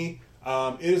for me.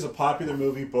 It is a popular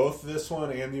movie, both this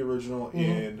one and the original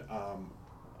in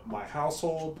my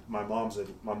household. My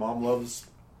mom loves.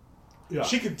 Yeah.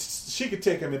 She could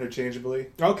take them interchangeably.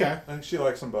 Okay. I think she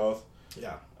likes them both.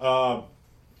 Yeah.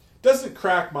 Doesn't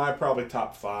crack my probably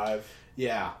top 5.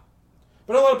 Yeah.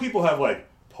 But a lot of people have like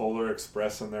Polar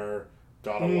Express in there.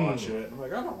 Gotta watch it. I'm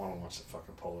like, I don't want to watch the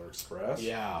fucking Polar Express.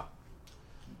 Yeah.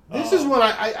 This is one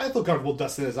I feel comfortable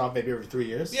dusting this off maybe every 3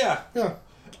 years. Yeah. Yeah.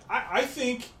 I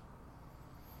think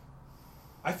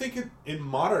it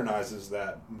modernizes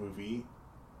that movie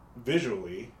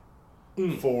visually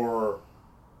for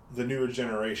the newer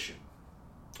generation.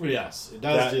 Yes, it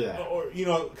does do that. Or,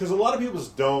 because a lot of people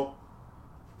just don't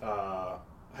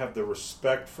have the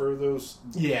respect for those.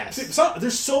 Yes.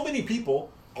 There's so many people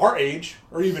our age,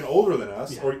 or even older than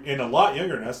us, and a lot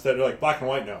younger than us, that are like black and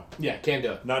white now. Yeah, can't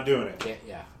do it. Not doing it. Can't,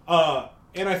 yeah.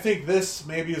 And I think this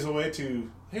maybe is a way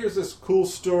to, here's this cool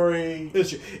story.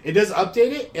 It does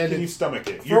update it, and can you stomach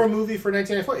it? For a movie for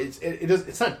 1994,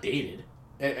 it's not dated.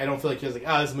 I don't feel like it's like,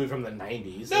 this is a movie from the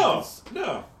 90s.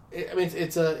 No.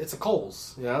 It's a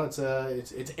Kohl's,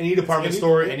 it's any department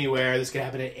store anywhere. This can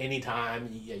happen at any time.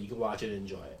 Yeah, you can watch it and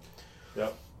enjoy it.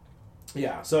 Yep.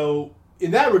 Yeah. So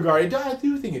in that regard, I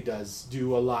do think it does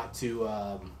do a lot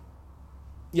to.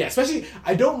 Especially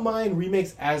I don't mind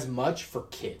remakes as much for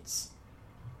kids.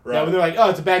 Right. Now when they're like,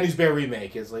 it's a Bad News Bear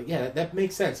remake, it's like, that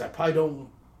makes sense. I probably don't.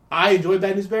 I enjoy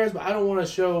Bad News Bears, but I don't want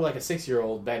to show like a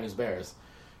 6-year-old Bad News Bears.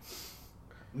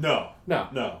 No.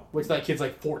 Which that kid's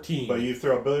like 14. But you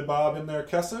throw Billy Bob in there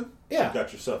cussing? Yeah. You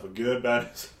got yourself a good bad.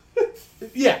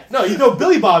 Yeah. No, you throw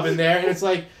Billy Bob in there, and it's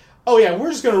like,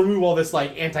 we're just going to remove all this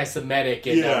like anti-Semitic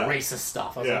and racist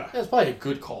stuff. I was like, that's probably a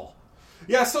good call.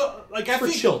 Yeah. So like, I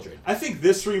think children. I think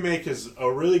this remake is a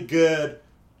really good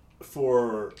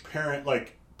for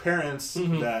parents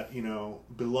that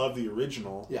beloved the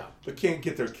original, but can't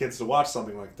get their kids to watch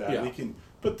something like that. We can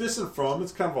put this in front of them.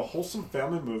 It's kind of a wholesome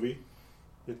family movie.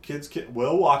 The kids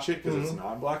will watch it because it's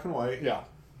not in black and white. Yeah.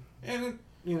 And,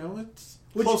 it's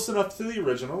close enough to the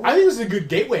original. I think this is a good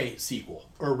gateway sequel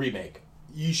or remake.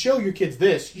 You show your kids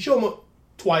this. You show them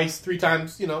twice, 3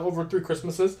 times, over 3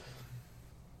 Christmases.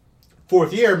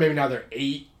 4th year, maybe now they're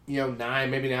 8, 9.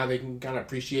 Maybe now they can kind of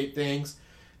appreciate things.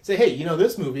 Say, hey,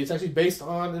 this movie, it's actually based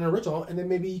on an original, and then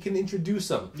maybe you can introduce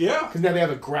them. Yeah. Because now they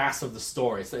have a grasp of the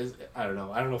story. So I don't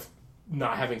know. I don't know if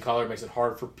not having color makes it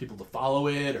hard for people to follow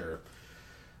it, or...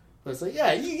 But it's like,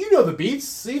 yeah, you know the beats.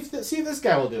 See if this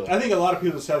guy will do it. I think a lot of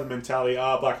people just have the mentality,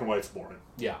 black and white's boring.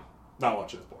 Yeah. Not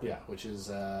watching it's boring. Yeah, which is,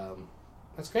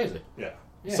 that's crazy. Yeah.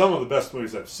 Yeah. Some of the best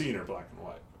movies I've seen are black and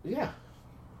white. Yeah.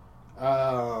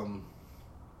 I'm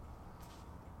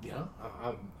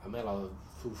at all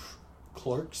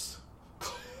Clerks.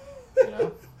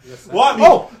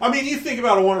 Well, I mean, you think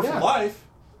about A Wonderful Life.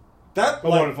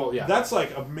 That's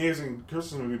like amazing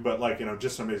Christmas movie, but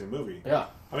just an amazing movie. Yeah.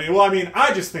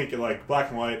 I just think black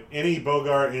and white. Any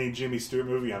Bogart, any Jimmy Stewart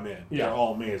movie, I'm in. Yeah. They're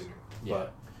all amazing. Yeah.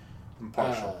 But I'm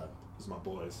partial. Those are my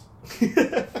boys.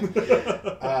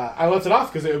 I left it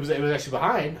off because it was actually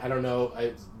behind. I don't know.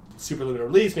 Super limited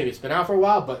release. Maybe it's been out for a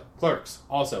while, but Clerks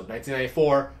also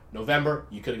 1994 November.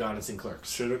 You could have gone and seen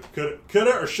Clerks. Could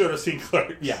have, or should have seen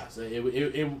Clerks. Yeah, so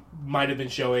it might have been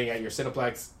showing at your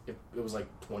Cineplex. It was like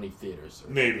 20 theaters.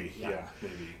 Maybe,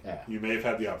 maybe. Yeah. You may have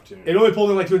had the opportunity. It only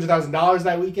pulled in like $200,000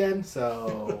 that weekend,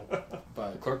 so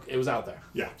but Clerk, it was out there.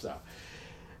 Yeah. So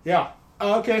yeah.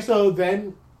 Okay, so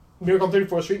then Miracle on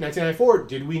 34th Street, 1994.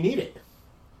 Did we need it?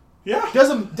 Yeah.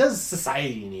 Does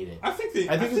society need it? I think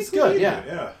it's good. Yeah.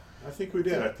 Yeah. I think we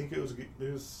did. I think it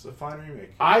was a fine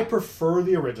remake. I prefer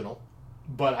the original,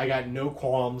 but I got no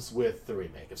qualms with the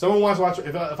remake. If someone wants to watch,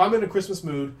 if I'm in a Christmas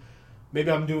mood,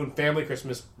 maybe I'm doing family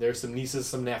Christmas. There's some nieces,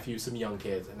 some nephews, some young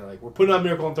kids, and they're like, "We're putting on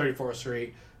Miracle on 34th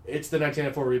Street. It's the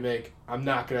 1994 remake." I'm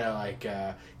not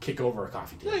gonna kick over a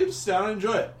coffee table. Yeah, you just sit down and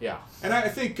enjoy it. Yeah, and I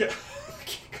think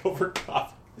kick over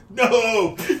coffee.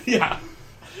 No. Yeah.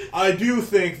 I do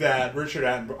think that Richard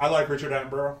Attenborough. I like Richard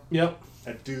Attenborough. Yep.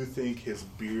 I do think his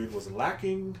beard was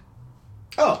lacking.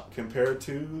 Oh, compared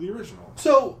to the original.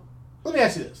 So, let me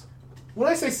ask you this: when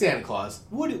I say Santa Claus,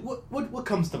 what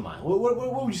comes to mind? What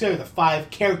would you say are the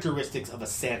 5 characteristics of a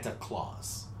Santa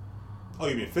Claus? Oh,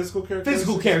 you mean physical characteristics?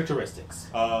 Physical characteristics.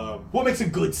 What makes a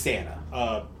good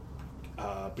Santa?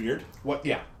 Beard. What?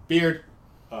 Yeah, beard.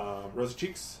 Rosy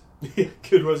cheeks.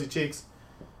 Good rosy cheeks.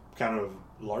 Kind of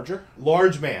larger.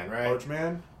 Large man, right? Large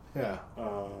man. Yeah.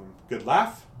 Good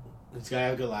laugh. He's got to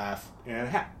have a good laugh. And a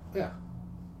hat. Yeah.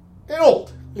 And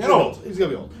old. He's going to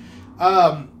be old.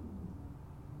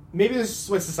 Maybe this is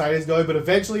what society is going, but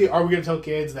eventually are we going to tell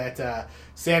kids that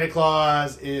Santa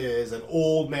Claus is an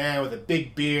old man with a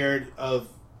big beard of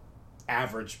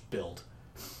average build?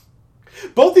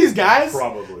 Both these guys,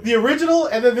 probably. The original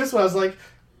and then this one, I was like,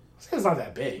 Santa's not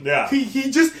that big. Yeah.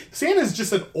 Santa's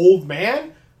just an old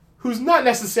man who's not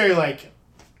necessarily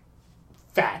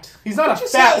fat. He's not a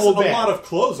fat old man. A lot of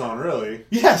clothes on, really.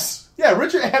 Yes. Yeah,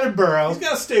 Richard Attenborough. He's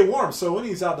got to stay warm, so when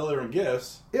he's out delivering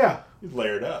gifts, he's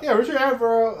layered up. Yeah, Richard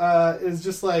Attenborough is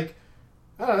just like,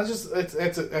 I don't know.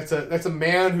 It's a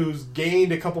man who's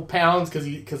gained a couple pounds because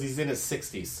he's in his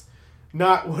 60s.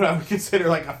 Not what I would consider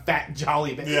like a fat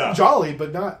jolly man. Yeah. Jolly,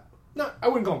 but not. I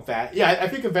wouldn't call him fat. Yeah, I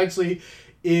think eventually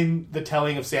in the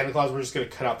telling of Santa Claus, we're just going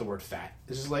to cut out the word fat.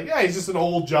 It's just like, yeah, he's just an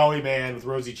old jolly man with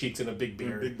rosy cheeks and a big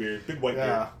beard. Big beard. Big white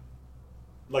beard.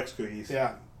 Likes cookies.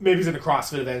 Yeah. Maybe he's into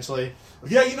CrossFit eventually.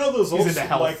 Yeah, you know those old, you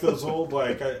got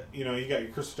your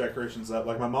Christmas decorations up.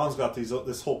 Like my mom's got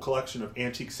this whole collection of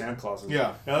antique Santa Clauses.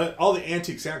 Yeah. Now, all the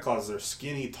antique Santa Clauses are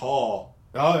skinny, tall.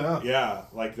 Oh yeah.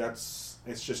 Yeah,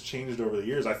 it's just changed over the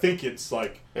years. I think it's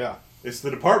it's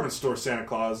the department store Santa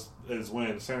Claus is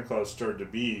when Santa Claus started to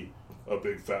be a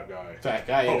big fat guy. Fat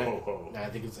guy. Ho, ho, ho. I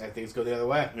think it's going the other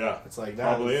way. Yeah, it's like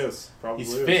that. Probably is.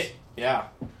 He's fit. Yeah.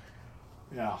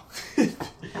 Yeah.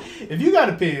 If you got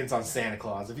opinions on Santa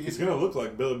Claus, he's gonna look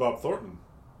like Billy Bob Thornton.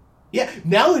 Yeah.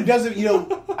 Now he doesn't. I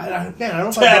don't know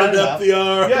if I brought it up. The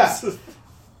arms. Yeah.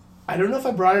 I don't know if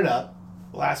I brought it up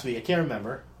last week. I can't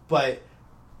remember. But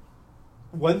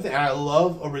one thing, I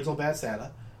love original Bad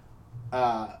Santa.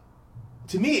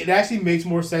 To me, it actually makes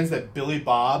more sense that Billy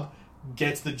Bob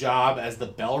gets the job as the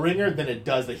bell ringer than it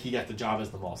does that he got the job as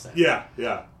the mall Santa. Yeah,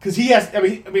 yeah. Because he has.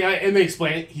 And they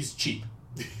explain it. He's cheap.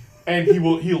 And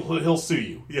he'll sue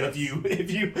you if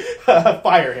you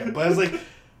fire him. But I was like,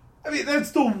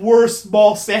 that's the worst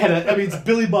small Santa. It's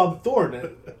Billy Bob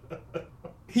Thornton.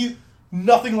 He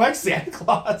nothing like Santa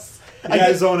Claus. He had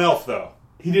his own elf though.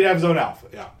 He did have his own elf.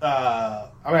 Yeah.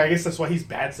 I guess that's why he's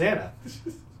bad Santa.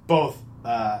 Both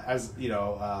as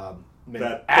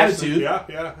that attitude,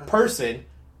 person, person,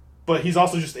 but he's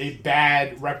also just a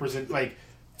bad like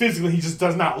physically, he just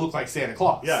does not look like Santa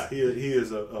Claus. Yeah, he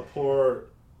is a poor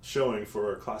showing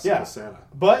for a classical Santa.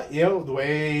 But the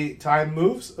way time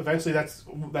moves, eventually that's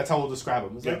how we'll describe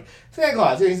him. It's like Santa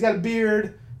Claus. He's got a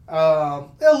beard, a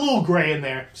little gray in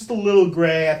there, just a little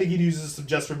gray. I think he uses some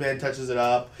Just for Men, touches it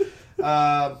up.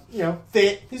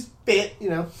 Fit. He's fit.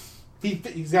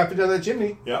 He's got to fit on that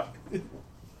chimney. Yeah.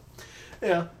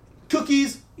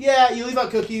 Cookies. Yeah, you leave out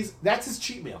cookies. That's his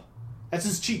cheat meal. That's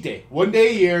his cheat day. One day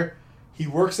a year, he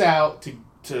works out to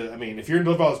I mean, if you're going to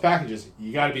deliver all those packages,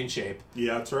 you got to be in shape.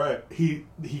 Yeah, that's right. He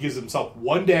gives himself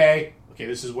one day. Okay,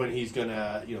 this is when he's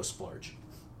gonna splurge,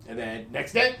 and then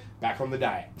next day back on the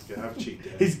diet. He's gonna have a cheat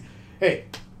day.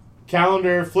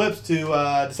 Calendar flips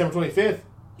to December 25th.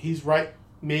 He's right.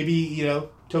 Maybe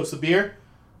toast a beer,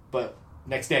 but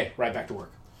next day right back to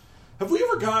work. Have we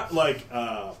ever got like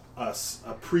a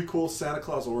prequel Santa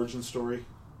Claus origin story?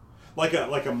 Like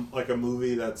a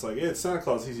movie that's like, it's Santa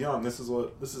Claus, he's young. This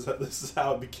is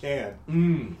how it began.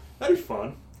 That'd be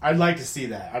fun. I'd like to see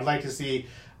that. I'd like to see,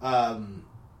 kind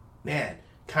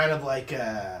of like.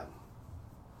 I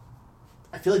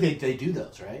feel like they do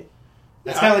those, right?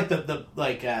 That's kind of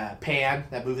like the Pan,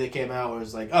 that movie that came out where it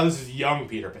was like, oh, this is young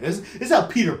Peter Pan. This is how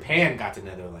Peter Pan got to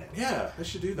Neverland. Yeah, they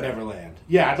should do that. Neverland.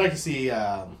 Yeah, I'd like to see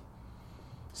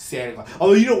Santa Claus.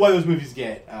 Although why those movies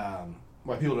get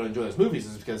why people don't enjoy those movies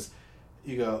is because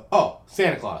you go, oh,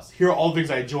 Santa Claus. Here are all the things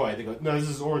I enjoy. They go, no, this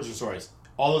is origin stories.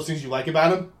 All those things you like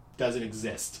about him doesn't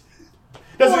exist.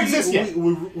 Doesn't exist yet.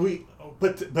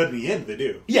 But in the end, they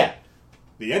do. Yeah.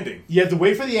 The ending. You have to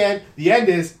wait for the end. The end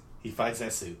is he finds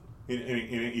that suit. And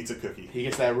he eats a cookie. He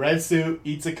gets that red suit,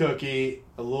 eats a cookie,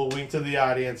 a little wink to the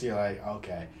audience. You're like,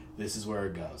 okay, this is where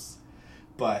it goes.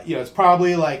 But, it's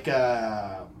probably like,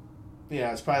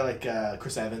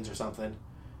 Chris Evans or something.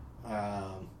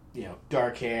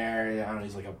 Dark hair. I don't know.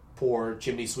 He's like a poor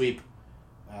chimney sweep.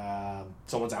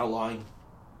 Someone's outlawing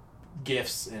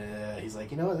gifts, and he's like,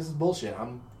 this is bullshit.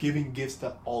 I'm giving gifts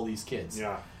to all these kids.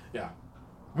 Yeah.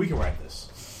 We can write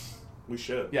this. We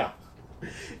should. Yeah.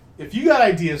 If you got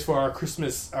ideas for our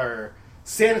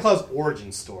Santa Claus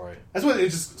origin story, that's what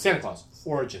it's just Santa Claus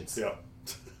origins. Yeah.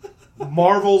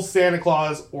 Marvel's Santa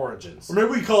Claus origins. Or maybe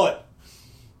we call it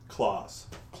Claus.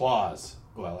 Claus.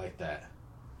 Oh, I like that.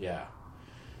 Yeah.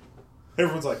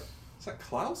 Everyone's like, is that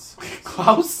Klaus?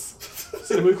 Klaus?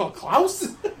 Is it a movie called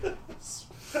Klaus?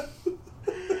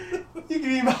 You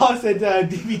can email us at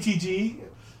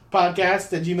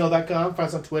dbtgpodcast@gmail.com. Find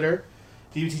us on Twitter,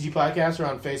 DBTG Podcast, or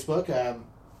on Facebook.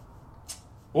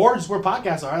 Or just where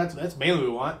podcasts are. That's mainly what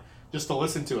we want. Just to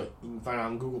listen to it. You can find it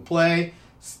on Google Play,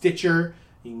 Stitcher.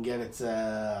 You can get it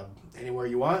anywhere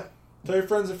you want. Tell your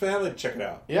friends and family to check it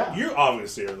out. Yeah. You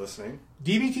obviously are listening.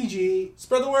 DBTG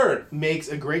Spread the word. Makes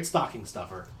a great stocking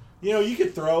stuffer. You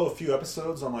could throw a few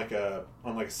episodes on like a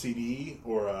CD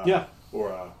or a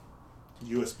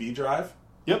USB drive.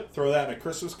 Yep. Throw that in a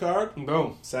Christmas card.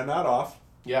 Boom. Send that off.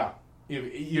 Yeah.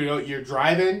 You're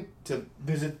driving to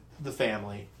visit the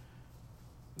family.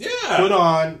 Yeah. Put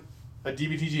on a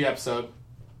DBTG episode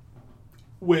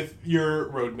with your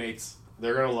road mates.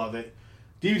 They're going to love it.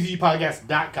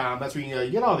 DBTGpodcast.com. That's where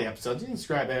you get all the episodes. You can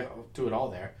subscribe to it all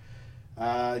there.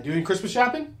 Doing Christmas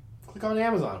shopping? Click on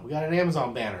Amazon. We got an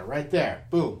Amazon banner right there.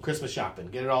 Boom. Christmas shopping.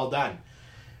 Get it all done.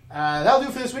 That'll do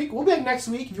it for this week. We'll be back next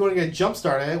week if you want to get a jump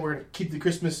start on it. We're going to keep the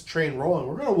Christmas train rolling.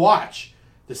 We're going to watch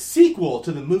the sequel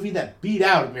to the movie that beat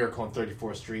out Miracle on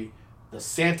 34th Street, The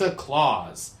Santa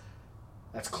Claus.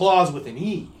 That's Claus with an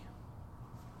E,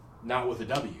 not with a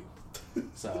W.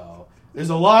 So there's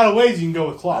a lot of ways you can go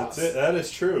with Claus. That's it. That is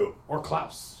true. Or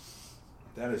Klaus.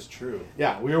 That is true.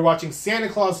 Yeah, we were watching Santa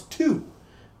Claus 2. You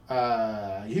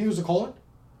think it was a colon?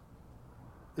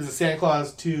 Is it Santa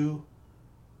Claus 2?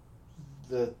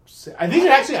 I think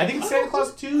it's Santa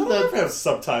Claus 2. I don't know if it has a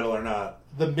subtitle or not.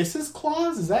 The Mrs.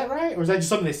 Claus? Is that right? Or is that just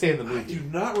something they say in the movie? I do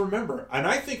not remember. And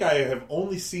I think I have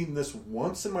only seen this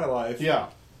once in my life. Yeah.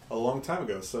 A long time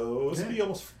ago. So this will be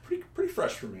almost pretty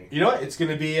fresh for me. You know what? It's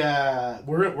going to be...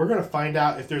 we're going to find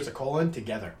out if there's a colon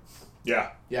together.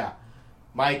 Yeah. Yeah.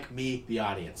 Mike, me, the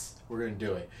audience. We're going to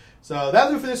do it. So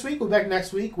that'll do it for this week. We'll be back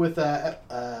next week with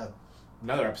another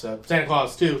episode. Santa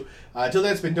Claus 2. Until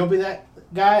then, it's been Don't Be That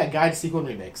Guy, a guide to sequel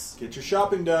remakes. Get your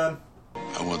shopping done.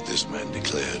 I want this man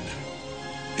declared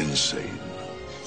insane.